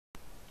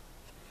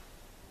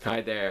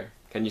Hi there.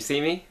 Can you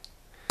see me?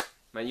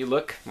 My new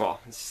look? Well,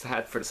 it's just a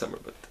hat for the summer,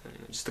 but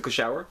just took a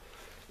shower.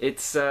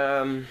 It's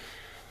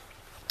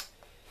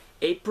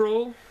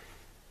April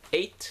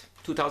 8,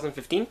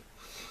 2015.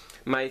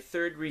 My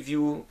third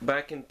review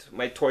back into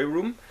my toy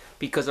room,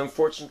 because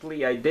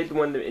unfortunately I did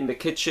one in the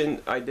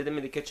kitchen. I did them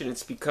in the kitchen.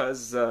 It's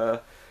because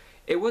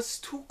it was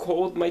too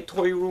cold, my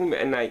toy room,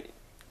 and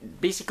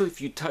basically if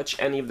you touch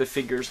any of the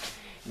figures,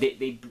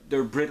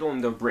 they're brittle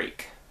and they'll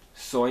break.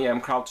 So yeah, I'm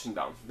crouching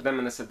down, but I'm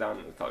gonna sit down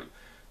and tell you.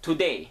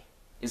 Today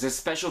is a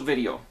special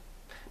video.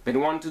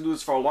 Been wanting to do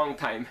this for a long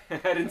time. I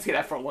didn't say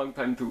that for a long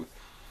time too.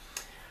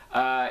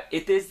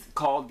 It is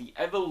called the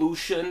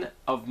Evolution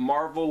of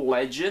Marvel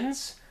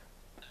Legends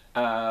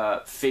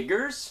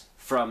figures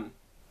from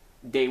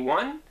day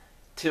one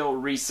till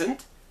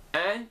recent,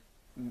 and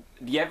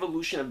the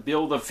evolution of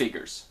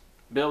Build-A-Figures.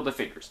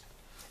 Build-A-Figures.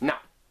 Now,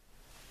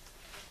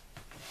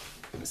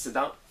 sit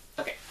down.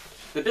 Okay,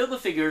 the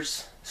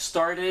Build-A-Figures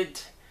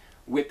started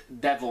with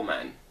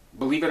Devilman,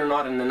 believe it or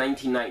not, in the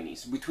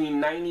 1990s.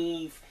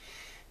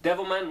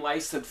 Devilman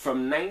lasted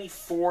from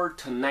 94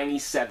 to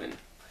 97.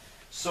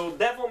 So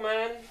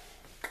Devilman,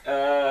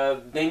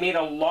 they made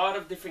a lot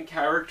of different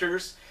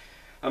characters.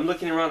 I'm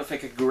looking around if I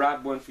could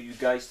grab one for you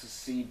guys to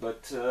see,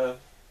 but that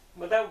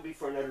would be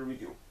for another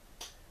review.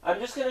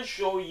 I'm just gonna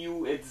show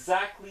you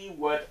exactly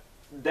what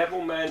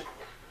Devilman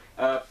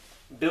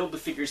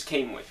Build-A-Figures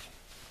came with.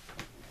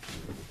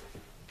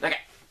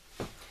 Okay,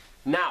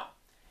 now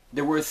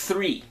there were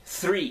three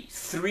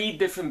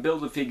different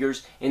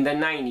Build-A-Figures in the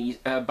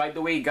 90s. By the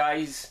way,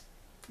 guys,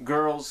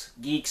 girls,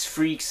 geeks,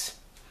 freaks,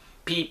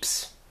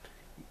 peeps,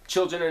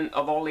 children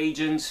of all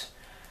ages,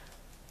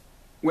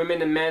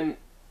 women and men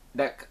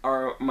that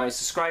are my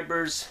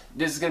subscribers,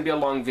 this is going to be a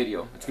long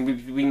video. It's going to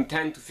be between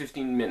 10 to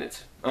 15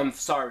 minutes. I'm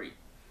sorry.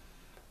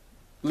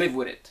 Live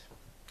with it.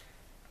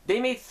 They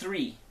made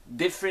 3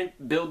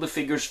 different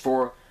Build-A-Figures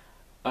for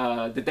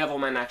the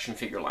Devilman action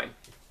figure line.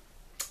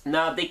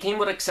 Now, they came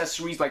with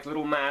accessories like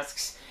little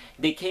masks.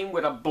 They came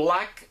with a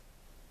black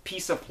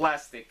piece of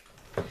plastic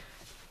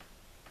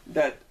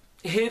that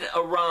hid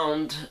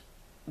around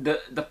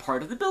the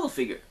part of the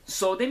Build-A-Figure.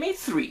 So they made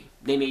 3.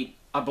 They made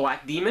a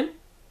black demon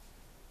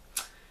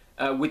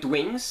with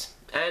wings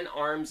and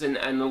arms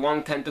and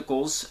long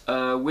tentacles,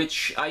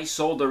 which I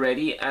sold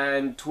already,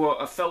 and to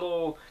a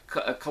fellow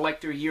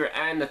collector here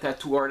and a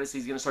tattoo artist.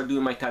 He's going to start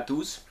doing my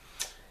tattoos,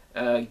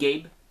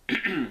 Gabe.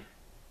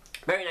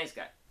 Very nice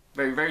guy.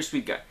 Very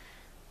sweet guy.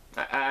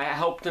 I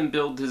helped him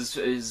build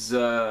his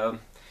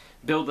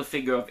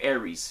Build-A-Figure of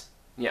Ares.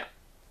 Yeah,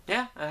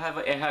 I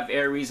have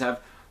Ares. I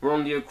have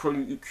Rondia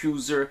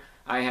Cruiser.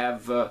 I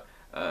have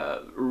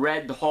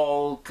Red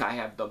Hulk. I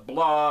have the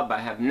Blob. I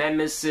have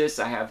Nemesis.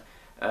 I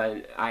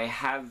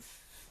have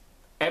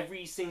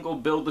every single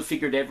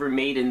Build-A-Figure ever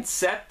made,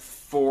 except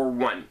for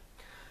one,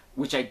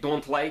 which I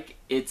don't like.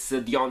 It's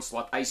the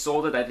Onslaught. I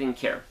sold it. I didn't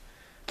care.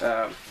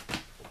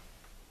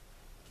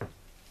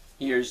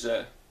 Here's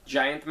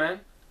Giant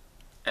Man,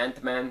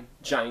 Ant-Man,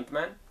 Giant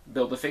Man,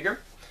 Build-A-Figure.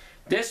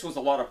 This was a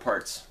lot of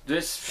parts.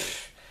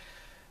 This,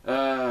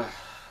 how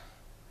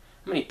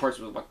many parts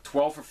was it? About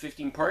 12 or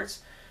 15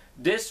 parts.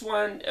 This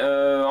one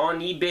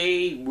on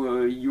eBay,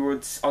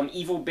 on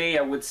EvoBay,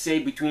 I would say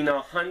between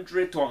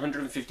 $100 to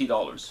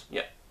 $150.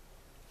 Yeah.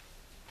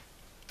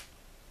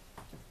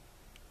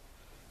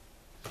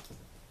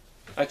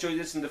 I showed you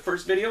this in the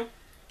first video, a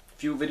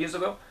few videos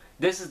ago.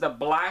 This is the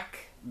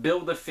black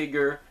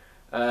Build-A-Figure.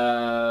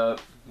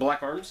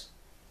 Black Arms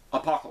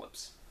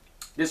Apocalypse.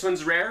 This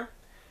one's rare,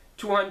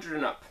 200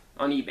 and up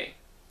on eBay.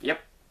 Yep,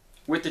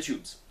 with the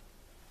tubes.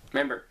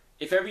 Remember,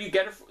 if ever you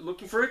get it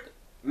looking for it,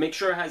 make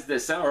sure it has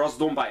this, or else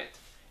don't buy it.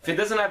 If it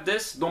doesn't have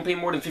this, don't pay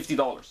more than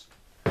 $50.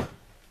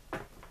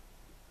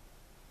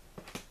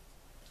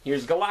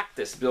 Here's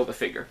Galactus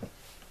Build-A-Figure,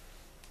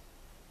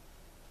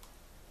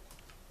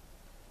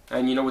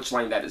 and you know which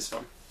line that is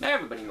from.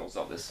 Everybody knows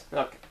all this.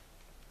 Okay.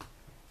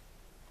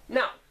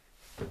 Now,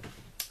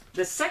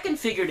 the second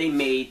figure they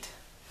made,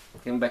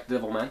 getting back to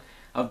Devilman,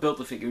 of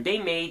Build-A-Figure, they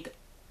made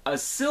a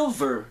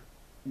silver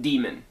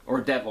demon,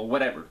 or devil,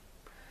 whatever.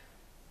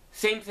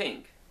 Same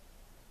thing,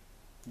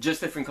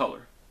 just different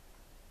color.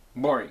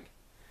 Boring.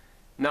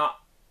 Now,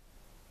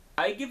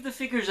 I give the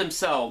figures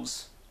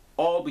themselves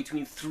all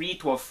between 3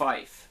 to a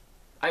 5.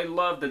 I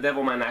love the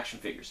Devilman action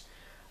figures.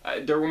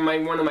 They're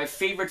one of my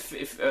favorite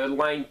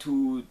line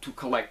to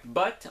collect,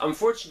 but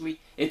unfortunately,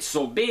 it's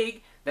so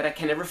big that I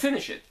can never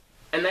finish it.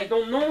 And I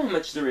don't know how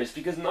much there is,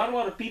 because not a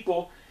lot of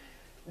people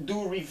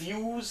do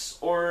reviews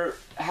or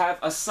have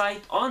a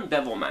site on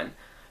Devilman.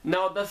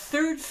 Now, the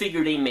third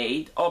figure they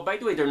made, oh, by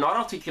the way, they're not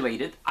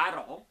articulated at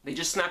all. They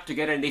just snap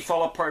together and they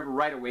fall apart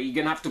right away. You're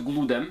going to have to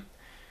glue them.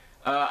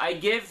 I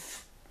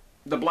give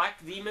the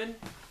black demon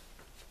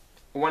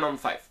 1 on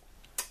 5.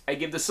 I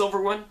give the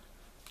silver one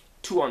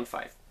 2 on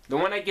 5. The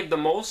one I give the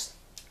most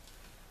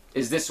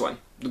is this one,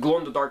 the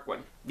glow-in-the-dark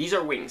one. These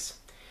are wings.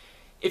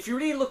 If you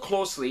really look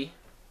closely,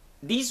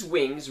 these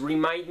wings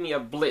remind me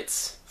of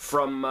Blitz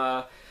from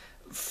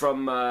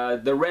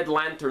the Red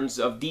Lanterns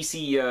of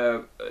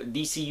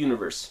DC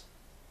Universe.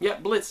 Yeah,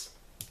 Blitz.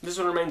 This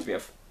one reminds me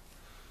of.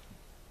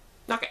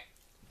 Okay,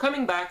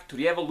 coming back to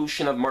the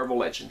evolution of Marvel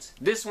Legends.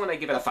 This one I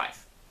give it a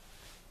 5.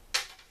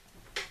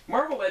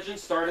 Marvel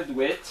Legends started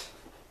with,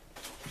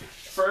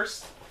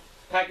 first,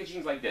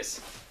 packaging like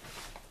this.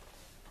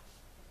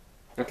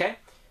 Okay?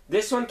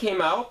 This one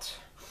came out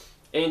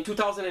in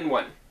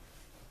 2001.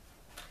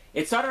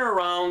 It started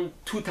around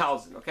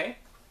 2000, okay?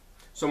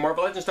 So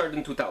Marvel Legends started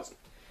in 2000.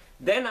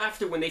 Then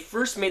after, when they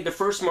first made the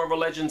first Marvel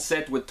Legends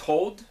set with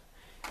Toad,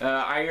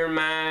 Iron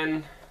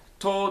Man,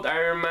 3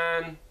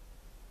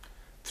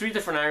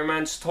 different Iron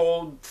Mans,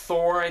 Toad,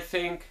 Thor, I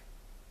think.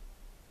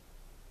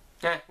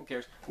 Who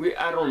cares?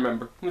 I don't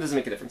remember. It doesn't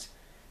make a difference.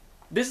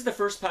 This is the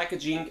first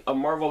packaging of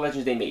Marvel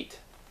Legends they made.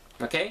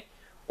 Okay?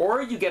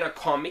 Or you get a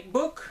comic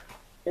book,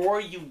 or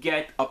you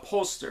get a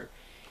poster.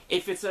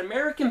 If it's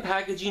American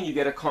packaging, you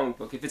get a comic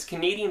book. If it's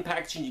Canadian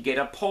packaging, you get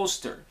a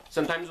poster.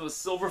 Sometimes with a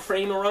silver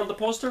frame around the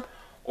poster,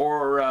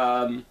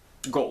 or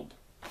gold.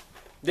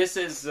 This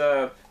is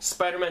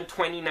Spider-Man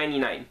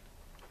 2099.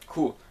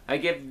 Cool. I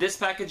give this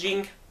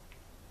packaging,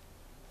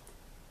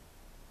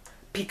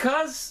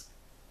 because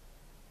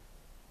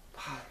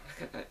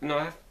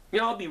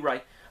I'll be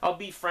right. I'll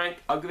be frank.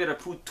 I'll give it a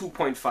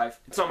 2.5.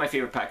 It's not my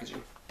favorite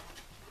packaging.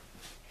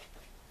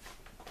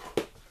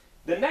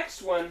 The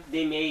next one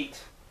they made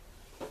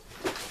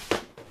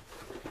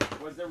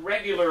was the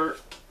regular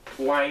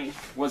line.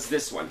 Was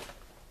this one?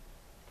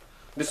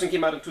 This one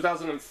came out in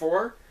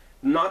 2004.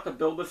 Not a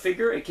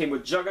Build-A-Figure. It came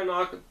with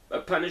Juggernaut, a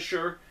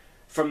Punisher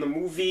from the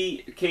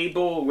movie,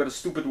 Cable with a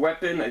stupid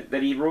weapon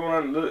that he rode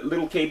on,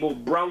 little Cable,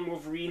 brown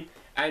Wolverine,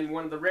 and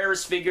one of the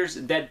rarest figures,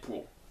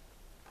 Deadpool.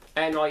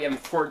 And I am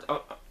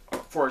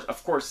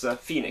of course,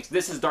 Phoenix.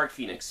 This is Dark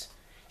Phoenix.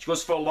 She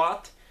goes for a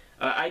lot.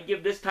 I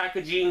give this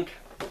packaging.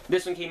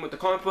 This one came with the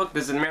comic book.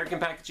 This is an American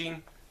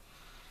packaging.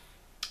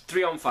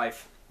 3 on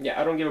 5.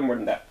 Yeah, I don't give it more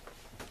than that.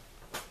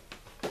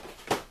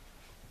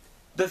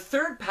 The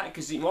third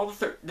packaging, well,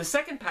 the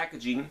second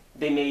packaging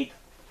they made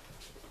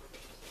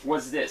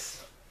was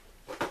this.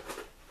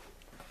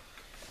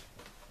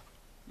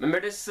 Remember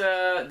this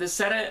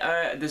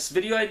this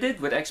video I did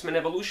with X-Men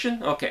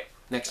Evolution? Okay,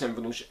 X-Men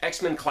Evolution,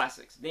 X-Men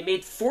Classics. They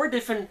made 4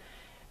 different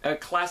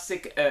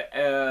classic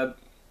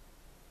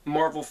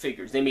Marvel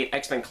figures. They made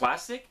X-Men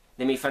Classic,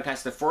 they made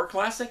Fantastic Four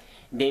Classic,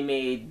 they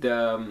made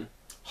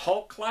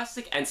Hulk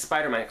Classic, and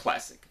Spider-Man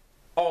Classic.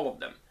 All of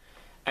them.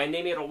 And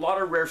they made a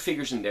lot of rare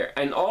figures in there.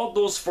 And all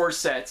those 4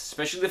 sets,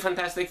 especially the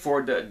Fantastic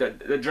Four,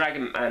 the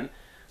Dragon Man,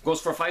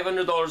 goes for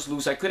 $500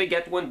 loose. I could have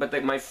get one,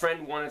 but my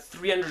friend wanted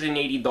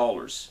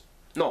 $380.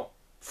 No,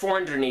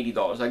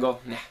 $480. I go,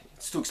 nah,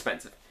 it's too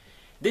expensive.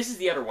 This is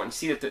the other one.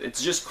 See that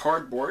it's just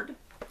cardboard.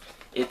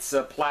 It's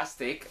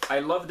plastic. I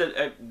love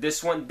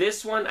this one.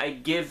 This one I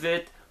give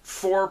it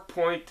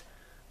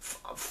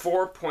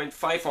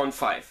 4.5 on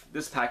 5.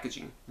 This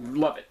packaging,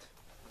 love it.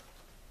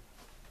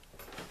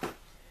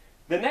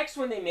 The next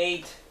one they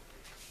made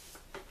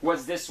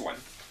was this one.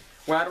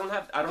 Well, I don't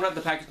have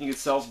the packaging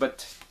itself,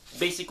 but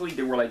basically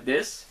they were like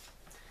this.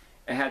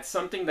 It had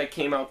something that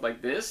came out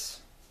like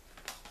this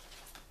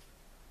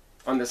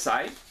on the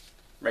side,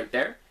 right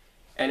there,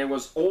 and it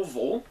was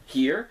oval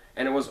here,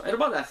 and it was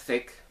about that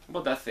thick,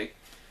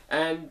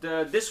 And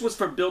this was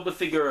for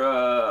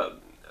Build-A-Figure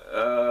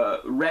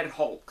Red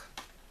Hulk.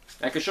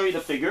 I can show you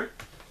the figure.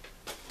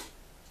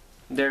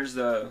 There's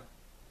the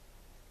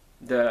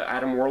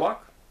Adam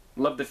Warlock.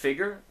 Love the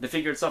figure. The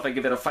figure itself, I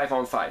give it a 5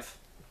 on 5.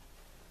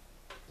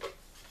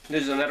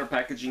 There's another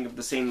packaging of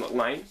the same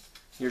line.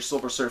 Here's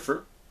Silver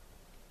Surfer.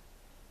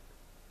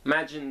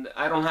 Imagine,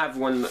 I don't have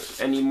one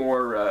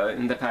anymore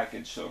in the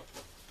package, so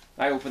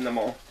I opened them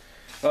all.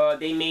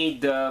 They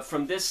made,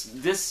 from this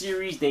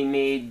series, they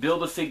made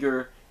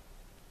Build-A-Figure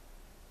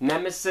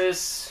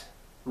Nemesis,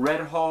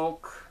 Red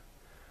Hulk,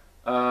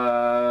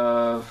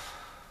 Ronan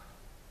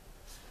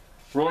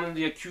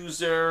the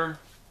Accuser,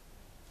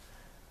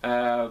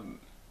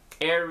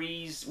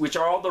 Ares, which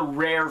are all the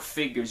rare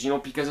figures,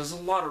 because there's a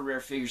lot of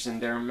rare figures in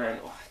there, man.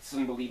 Oh, it's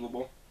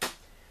unbelievable.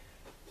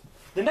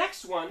 The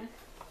next one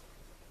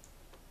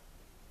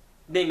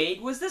they made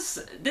was this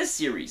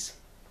series,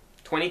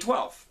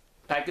 2012.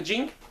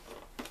 Packaging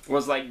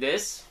was like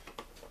this.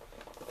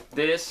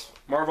 This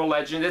Marvel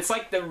Legends. It's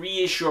like the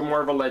reissue of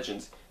Marvel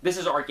Legends. This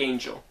is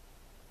Archangel.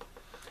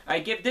 I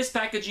give this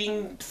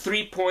packaging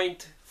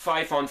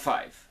 3.5 on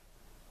 5.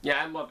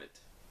 Yeah, I love it.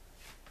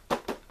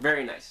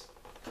 Very nice.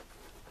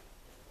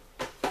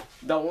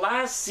 The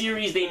last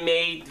series they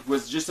made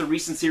was just a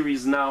recent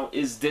series now,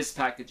 is this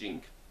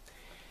packaging.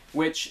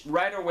 Which,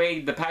 right away,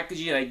 the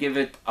packaging, I give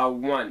it a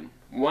 1.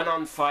 1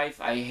 on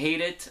 5. I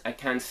hate it. I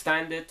can't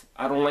stand it.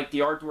 I don't like the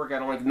artwork. I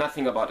don't like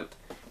nothing about it.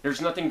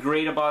 There's nothing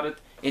great about it.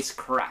 It's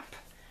crap.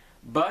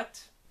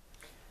 But,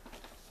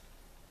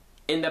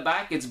 in the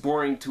back, it's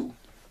boring too.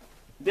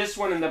 This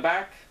one in the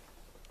back,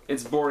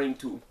 it's boring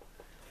too.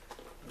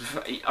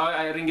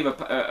 I didn't give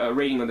a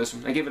rating on this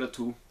one. I gave it a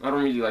 2. I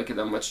don't really like it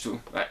that much too.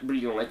 I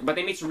really don't like it. But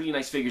they made some really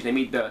nice figures. They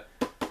made the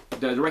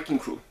Wrecking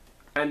Crew.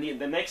 And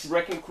the next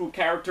Wrecking Crew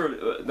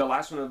character, the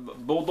last one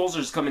of Bulldozer,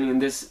 is coming in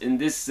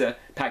this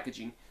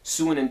packaging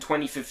soon in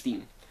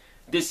 2015.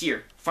 This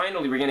year,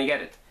 finally, we're gonna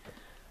get it.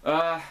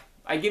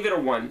 I give it a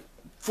 1.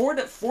 For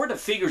the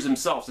figures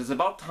themselves, it's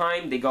about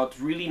time they got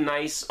really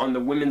nice on the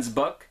women's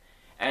buck,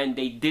 and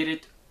they did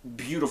it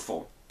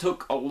beautiful.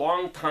 Took a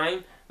long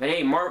time, but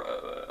hey,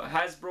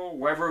 Hasbro,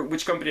 whoever,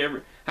 which company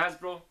ever,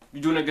 Hasbro,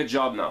 you're doing a good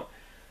job now.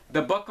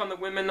 The buck on the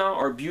women now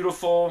are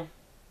beautiful.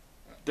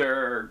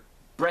 Their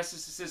breast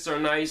assists are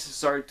nice.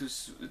 Sorry to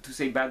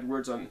say bad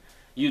words on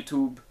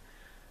YouTube.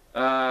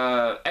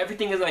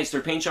 Everything is nice.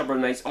 Their paint jobs are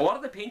nice. A lot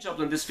of the paint jobs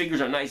on these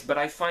figures are nice, but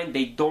I find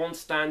they don't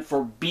stand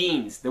for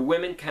beans. The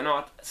women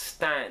cannot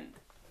stand.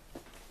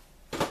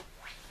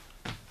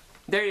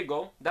 There you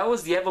go. That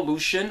was the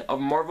evolution of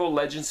Marvel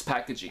Legends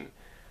packaging.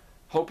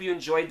 Hope you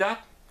enjoyed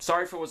that.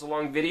 Sorry if it was a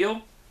long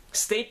video.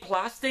 Stay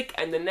plastic,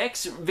 and the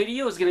next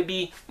video is going to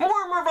be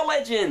more Marvel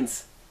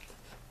Legends.